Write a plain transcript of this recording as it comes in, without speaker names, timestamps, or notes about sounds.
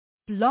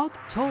Blog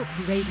Talk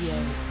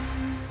Radio.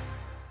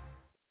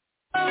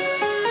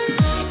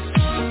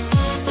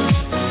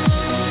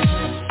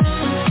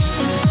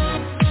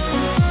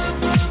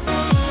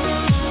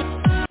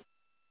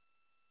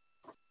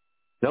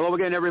 Hello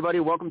again,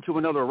 everybody. Welcome to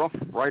another Rough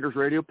Riders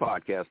Radio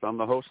podcast. I'm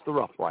the host, The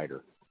Rough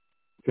Rider.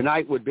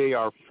 Tonight would be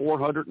our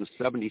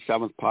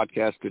 477th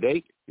podcast to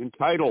date,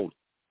 entitled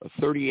a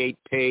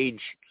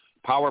 38-page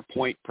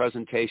PowerPoint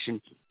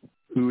presentation,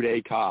 Coup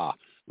d'etat.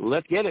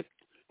 Let's get it.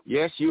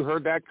 Yes, you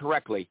heard that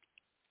correctly.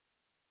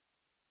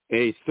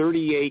 A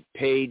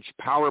 38-page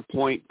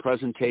PowerPoint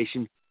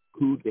presentation,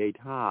 Coup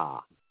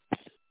d'etat.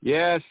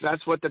 Yes,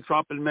 that's what the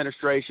Trump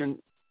administration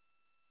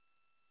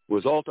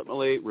was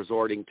ultimately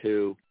resorting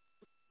to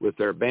with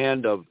their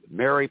band of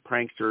merry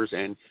pranksters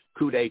and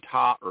coup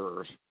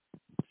d'etaters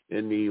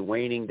in the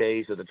waning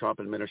days of the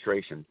Trump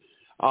administration,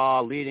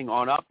 leading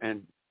on up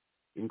and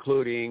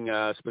including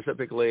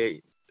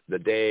specifically the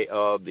day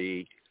of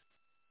the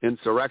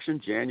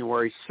insurrection,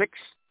 January 6,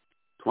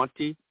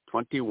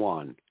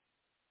 2021.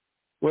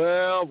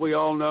 Well, we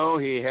all know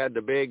he had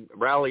the big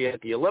rally at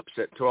the Ellipse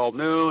at 12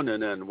 noon,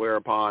 and then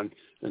whereupon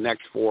the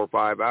next 4 or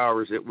 5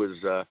 hours it was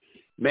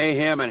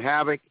mayhem and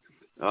havoc,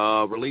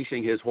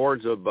 releasing his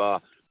hordes of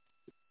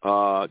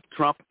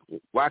Trump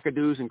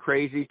wackadoos and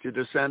crazy to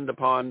descend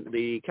upon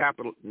the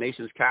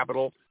nation's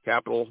capital,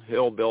 Capitol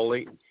Hill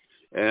building,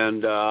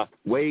 and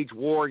wage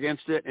war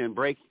against it and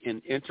break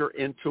and enter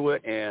into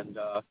it, and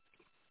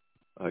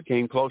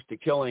came close to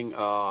killing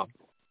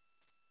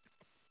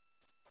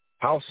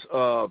House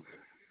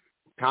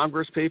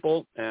Congress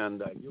people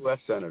and U.S.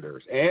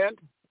 senators and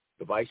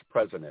the vice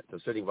president, the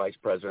sitting vice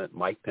president,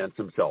 Mike Pence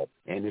himself,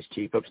 and his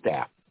chief of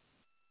staff,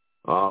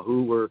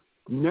 who were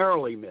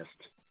narrowly missed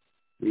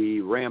the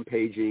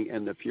rampaging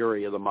and the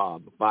fury of the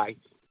mob by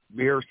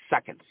mere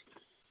seconds.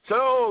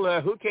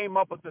 So who came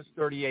up with this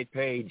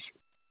 38-page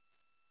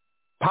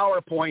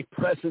PowerPoint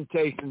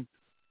presentation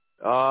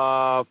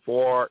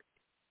for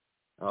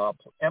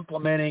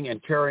implementing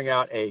and carrying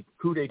out a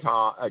coup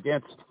d'etat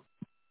against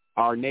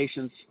our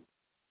nation's,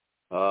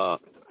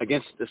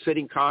 against the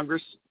sitting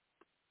Congress,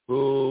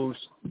 whose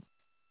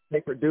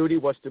sacred duty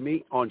was to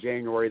meet on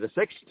January the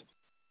 6th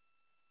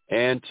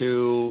and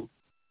to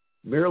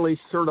merely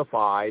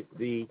certify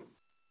the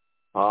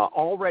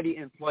already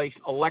in place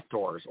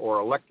electors or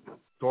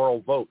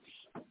electoral votes,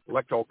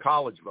 electoral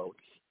college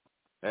votes,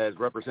 as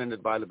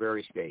represented by the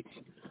various states.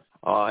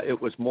 It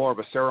was more of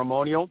a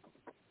ceremonial.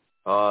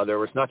 There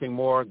was nothing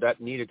more that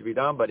needed to be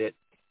done, but it's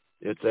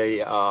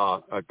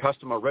a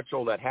custom, a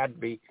ritual that had to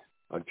be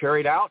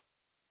carried out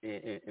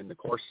in the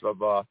course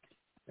of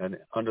and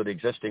under the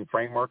existing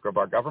framework of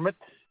our government.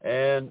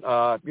 And,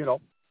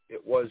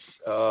 it was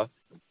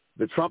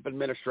the Trump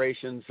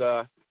administration's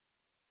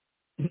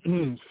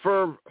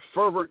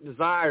fervent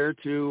desire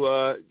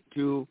to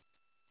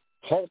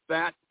halt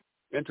that,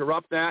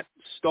 interrupt that,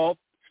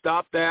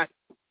 stop that,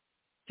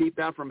 keep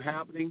that from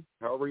happening,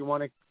 however you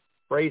want to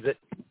phrase it.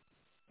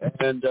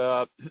 And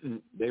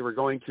they were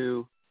going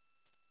to,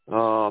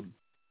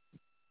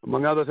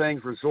 among other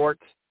things, resort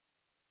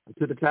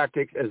to the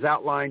tactics as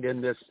outlined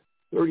in this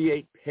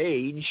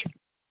 38-page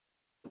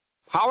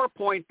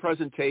PowerPoint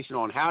presentation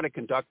on how to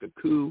conduct a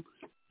coup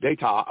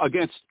d'etat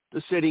against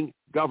the sitting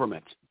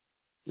government,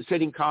 the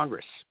sitting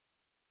Congress,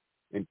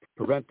 and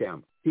prevent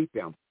them, keep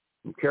them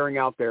from carrying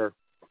out their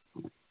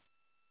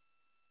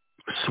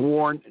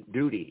sworn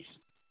duties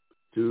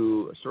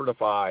to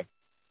certify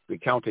the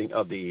counting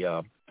of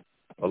the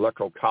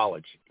Electoral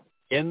College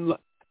in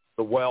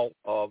the well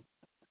of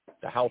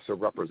the House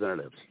of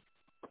Representatives.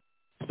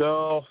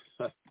 So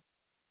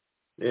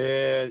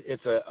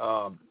it's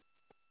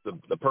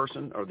the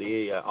person or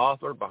the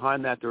author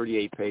behind that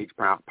 38-page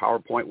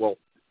PowerPoint will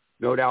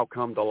no doubt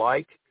come to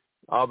light.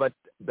 But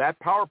that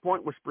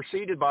PowerPoint was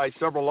preceded by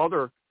several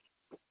other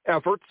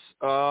efforts.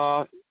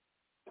 I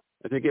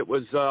think it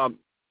was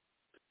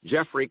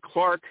Jeffrey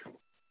Clark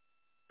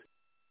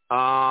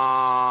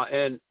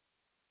in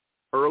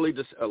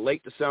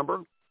late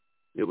December.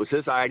 It was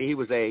his idea. He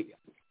was a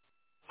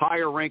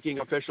higher-ranking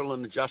official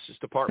in the Justice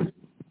Department.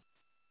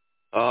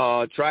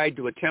 Tried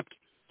to attempt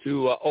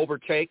to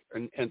overtake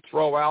and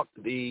throw out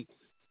the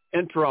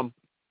interim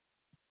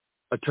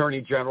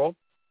Attorney General,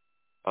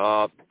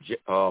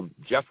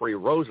 Jeffrey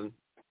Rosen,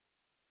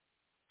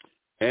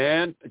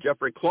 and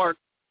Jeffrey Clark,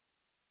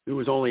 who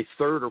was only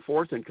third or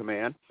fourth in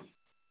command,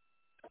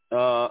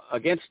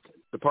 against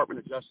Department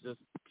of Justice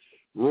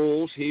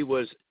rules. He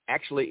was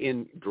actually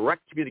in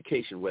direct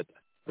communication with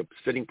the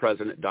sitting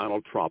president,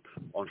 Donald Trump,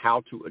 on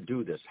how to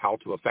do this, how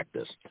to effect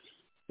this.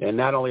 And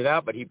not only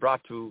that, but he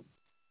brought to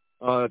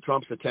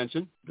Trump's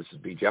attention, this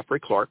would be Jeffrey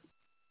Clark,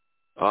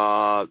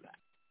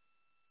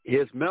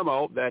 his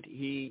memo that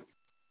he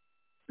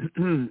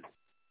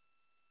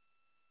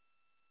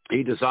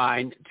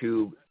designed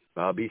to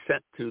be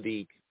sent to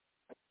the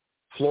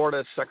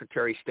Florida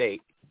Secretary of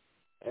State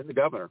and the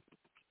governor,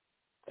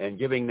 and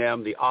giving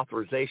them the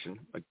authorization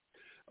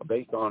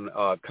based on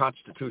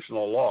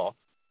constitutional law,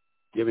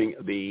 giving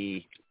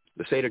the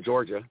state of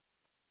Georgia,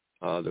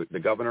 the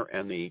governor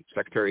and the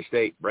Secretary of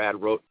State,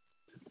 Brad, wrote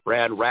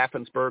Brad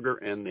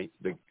Raffensperger and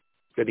the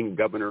sitting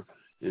governor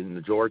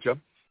in Georgia,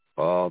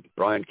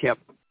 Brian Kemp,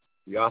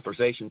 the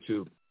authorization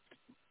to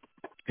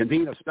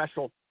convene a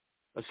special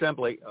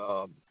assembly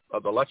of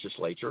the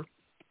legislature,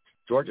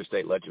 Georgia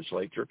state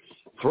legislature,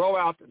 throw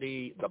out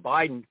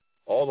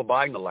all the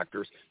Biden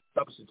electors,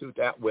 substitute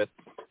that with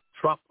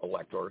Trump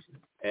electors,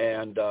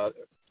 and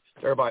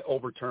thereby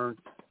overturn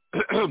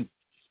a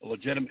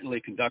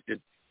legitimately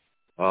conducted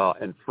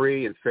and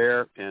free and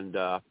fair and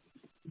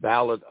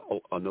valid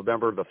on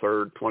November the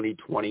 3rd,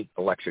 2020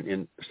 election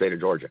in the state of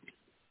Georgia.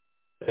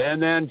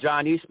 And then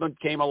John Eastman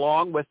came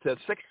along with the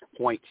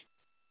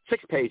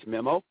 6-page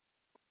memo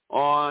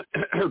on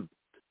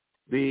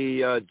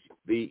the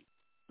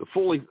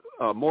fully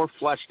more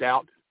fleshed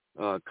out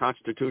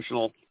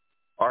constitutional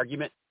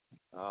argument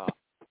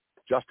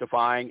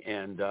justifying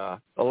and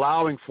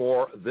allowing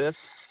for this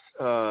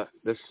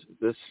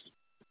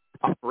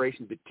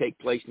operation to take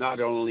place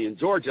not only in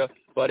Georgia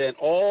but in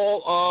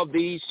all of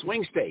these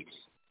swing states: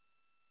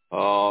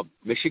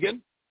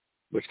 Michigan,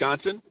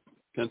 Wisconsin,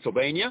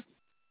 Pennsylvania,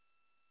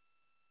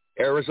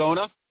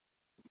 Arizona,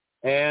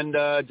 and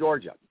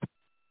Georgia.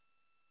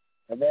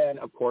 And then,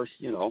 of course,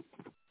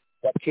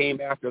 what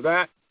came after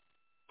that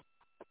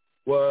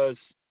was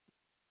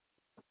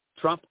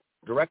Trump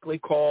directly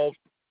called,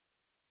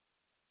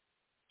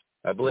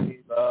 I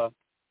believe,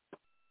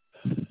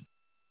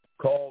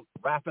 called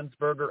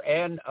Raffensperger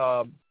and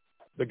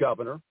the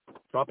governor,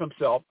 Trump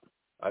himself.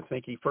 I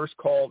think he first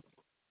called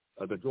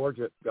the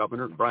Georgia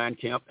governor, Brian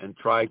Kemp, and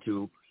tried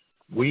to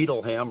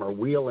wheedle him or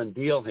wheel and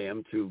deal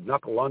him to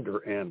knuckle under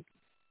and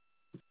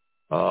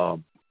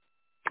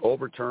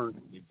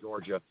overturn the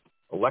Georgia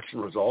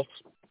election results.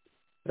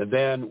 And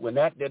then when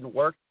that didn't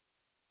work,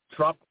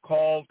 Trump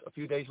a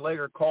few days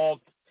later,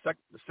 called the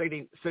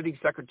sitting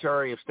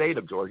Secretary of State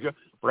of Georgia,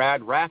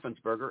 Brad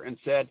Raffensperger, and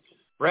said,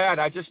 Brad,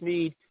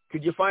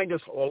 could you find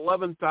us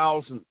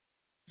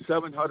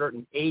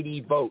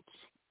 11,780 votes?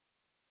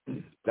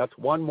 That's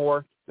one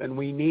more than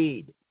we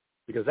need,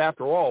 because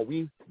after all,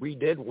 we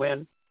did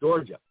win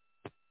Georgia.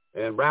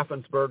 And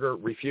Raffensperger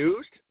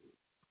refused,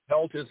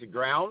 held his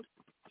ground,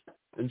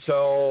 and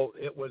so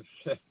it was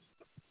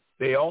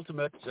the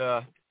ultimate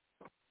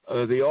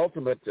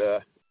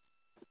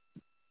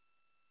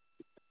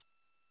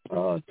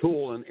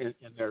tool in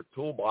their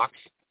toolbox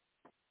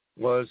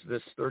was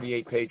this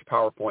 38-page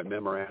PowerPoint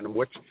memorandum,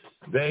 which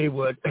they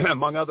would,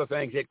 among other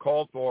things, it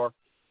called for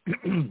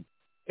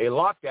a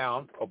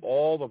lockdown of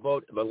all the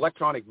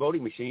electronic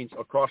voting machines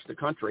across the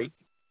country.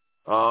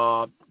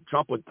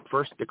 Trump would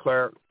first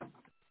declare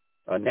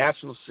a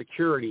national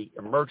security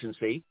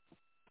emergency,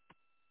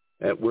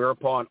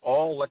 whereupon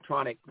all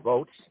electronic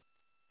votes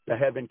that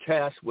had been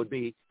cast would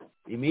be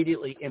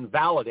immediately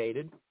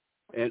invalidated,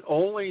 and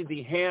only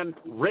the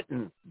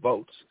handwritten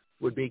votes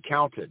would be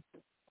counted.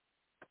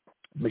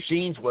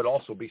 Machines would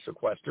also be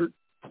sequestered,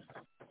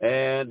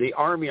 and the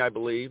Army, I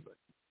believe,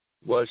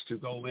 was to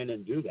go in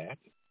and do that,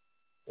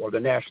 or the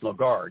National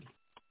Guard,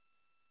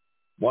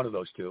 one of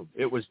those two.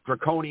 It was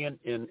draconian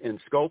in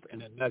scope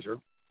and in measure.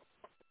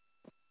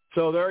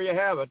 So there you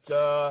have it.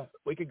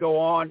 We could go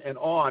on and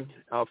on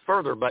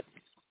further, but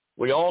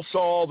we all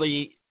saw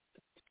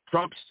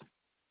Trump's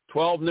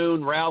 12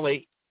 noon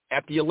rally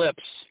at the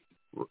Ellipse,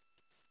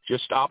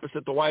 just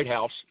opposite the White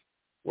House,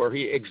 where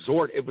he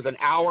exhorted. It was an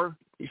hour.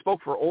 He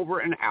spoke for over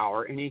an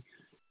hour, and in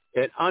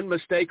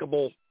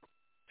unmistakable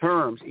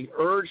terms, he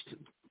urged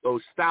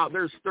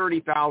there's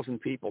 30,000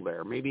 people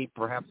there, maybe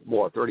perhaps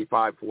more,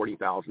 35,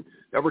 40,000,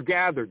 that were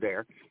gathered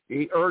there.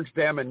 He urged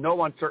them in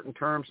no uncertain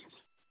terms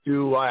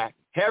to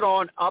head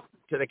on up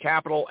to the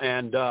Capitol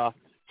and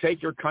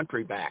take your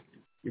country back.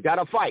 You got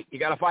to fight. You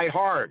got to fight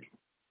hard.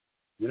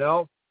 You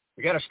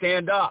got to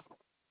stand up.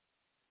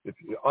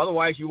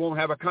 Otherwise, you won't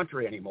have a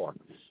country anymore.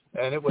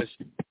 And it was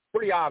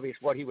pretty obvious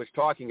what he was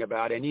talking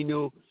about, and he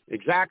knew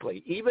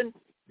exactly. Even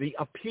the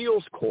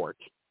appeals court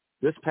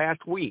this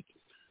past week,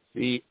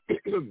 the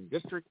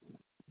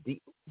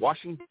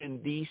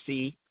Washington,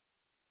 D.C.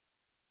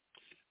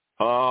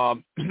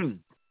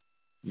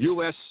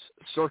 U.S.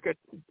 Circuit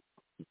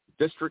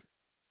District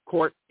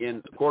Court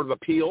in the Court of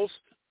Appeals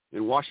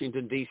in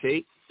Washington,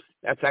 D.C.,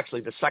 that's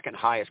actually the second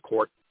highest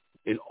court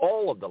in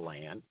all of the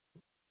land,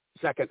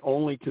 second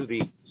only to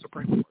the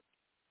Supreme Court.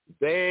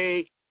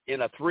 They,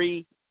 in a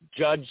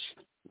 3-judge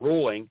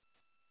ruling,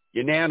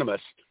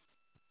 unanimous,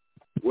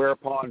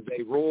 whereupon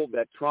they ruled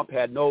that Trump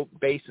had no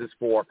basis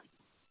for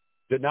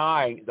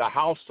denying the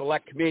House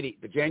Select Committee,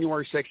 the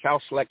January 6th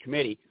House Select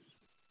Committee,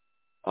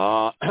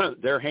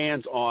 their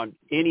hands on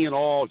any and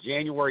all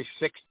January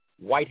 6th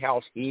White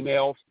House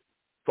emails,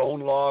 phone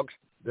logs,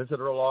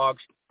 visitor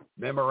logs,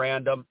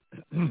 memorandum,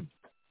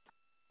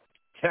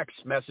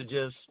 text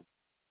messages,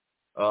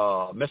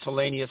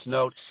 miscellaneous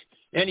notes,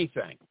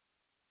 anything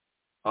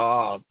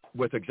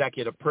with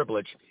executive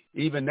privilege.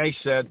 Even they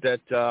said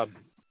that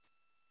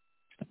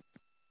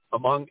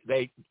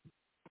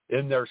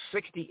in their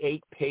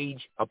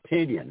 68-page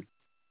opinion,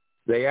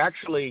 they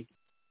actually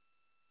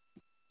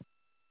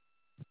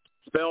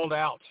spelled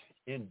out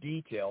in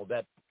detail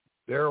that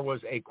there was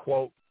a,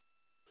 quote,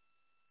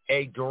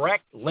 a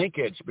direct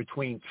linkage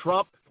between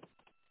Trump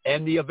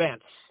and the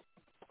events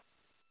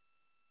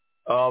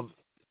of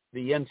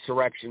the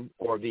insurrection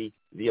or the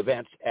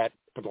events at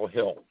Capitol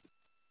Hill,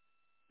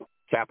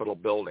 Capitol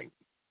building.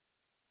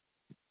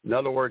 In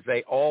other words,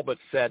 they all but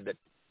said that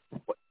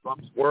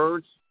Trump's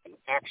words and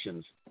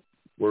actions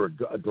were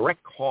a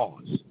direct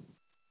cause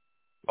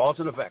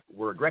and effect,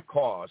 were a direct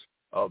cause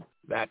of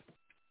that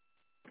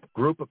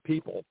group of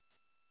people.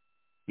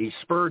 He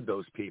spurred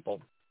those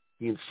people.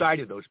 He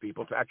incited those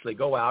people to actually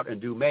go out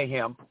and do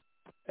mayhem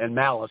and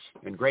malice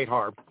and great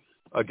harm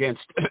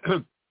against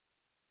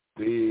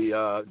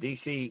the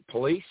D.C.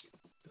 police,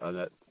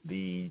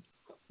 the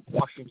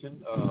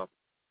Washington,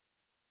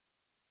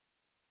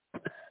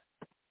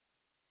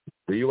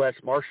 the U.S.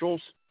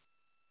 Marshals,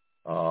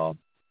 and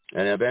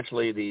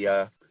eventually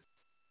the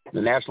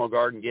National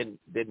Guard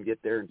didn't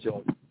get there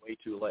until way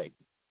too late.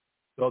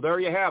 So there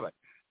you have it.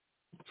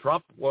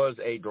 Trump was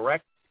a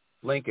direct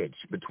linkage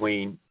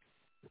between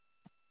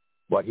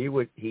what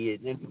he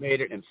had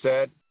intimated and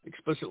said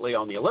explicitly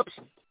on the ellipse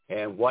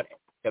and what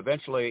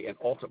eventually and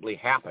ultimately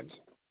happened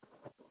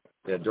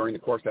during the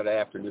course of that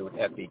afternoon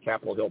at the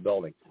Capitol Hill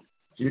building.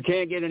 So you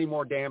can't get any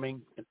more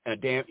damning.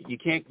 You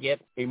can't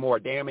get a more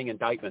damning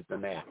indictment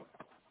than that.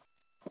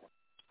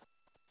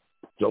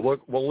 So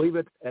we'll leave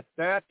it at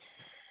that,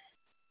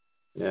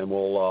 and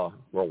we'll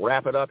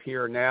wrap it up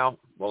here now.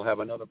 We'll have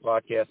another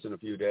podcast in a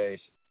few days.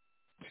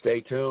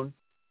 Stay tuned,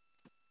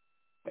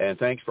 and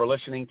thanks for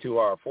listening to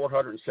our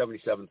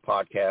 477th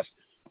podcast,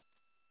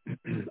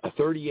 a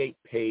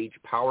 38-page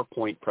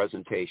PowerPoint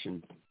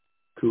presentation,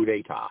 Coup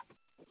d'etat.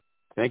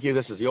 Thank you.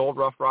 This is the old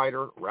Rough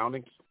Rider,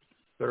 rounding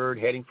third,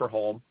 heading for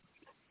home,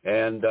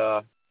 and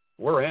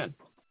we're in.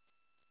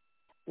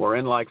 We're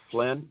in like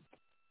Flynn.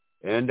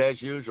 And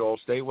as usual,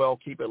 stay well,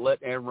 keep it lit,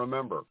 and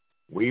remember,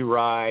 we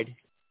ride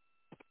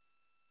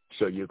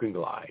so you can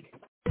glide.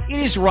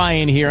 It is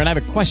Ryan here, and I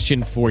have a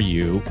question for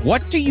you.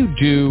 What do you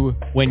do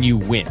when you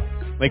win?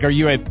 Like, are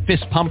you a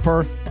fist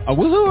pumper, a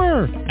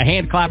woo-hooer, a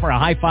hand clapper, a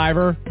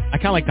high-fiver? I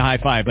kind of like the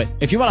high-five, but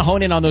if you want to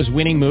hone in on those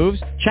winning moves,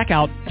 check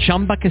out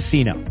Chumba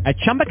Casino. At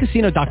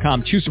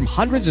ChumbaCasino.com, choose from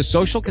hundreds of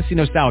social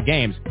casino-style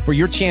games for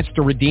your chance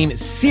to redeem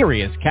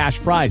serious cash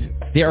prizes.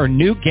 There are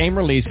new game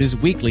releases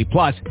weekly,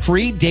 plus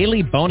free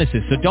daily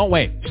bonuses, so don't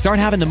wait. Start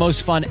having the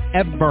most fun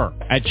ever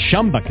at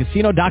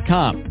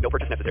ChumbaCasino.com. No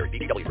purchase necessary.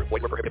 VGW Group.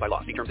 Void where prohibited by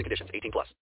law. See terms and conditions. 18+.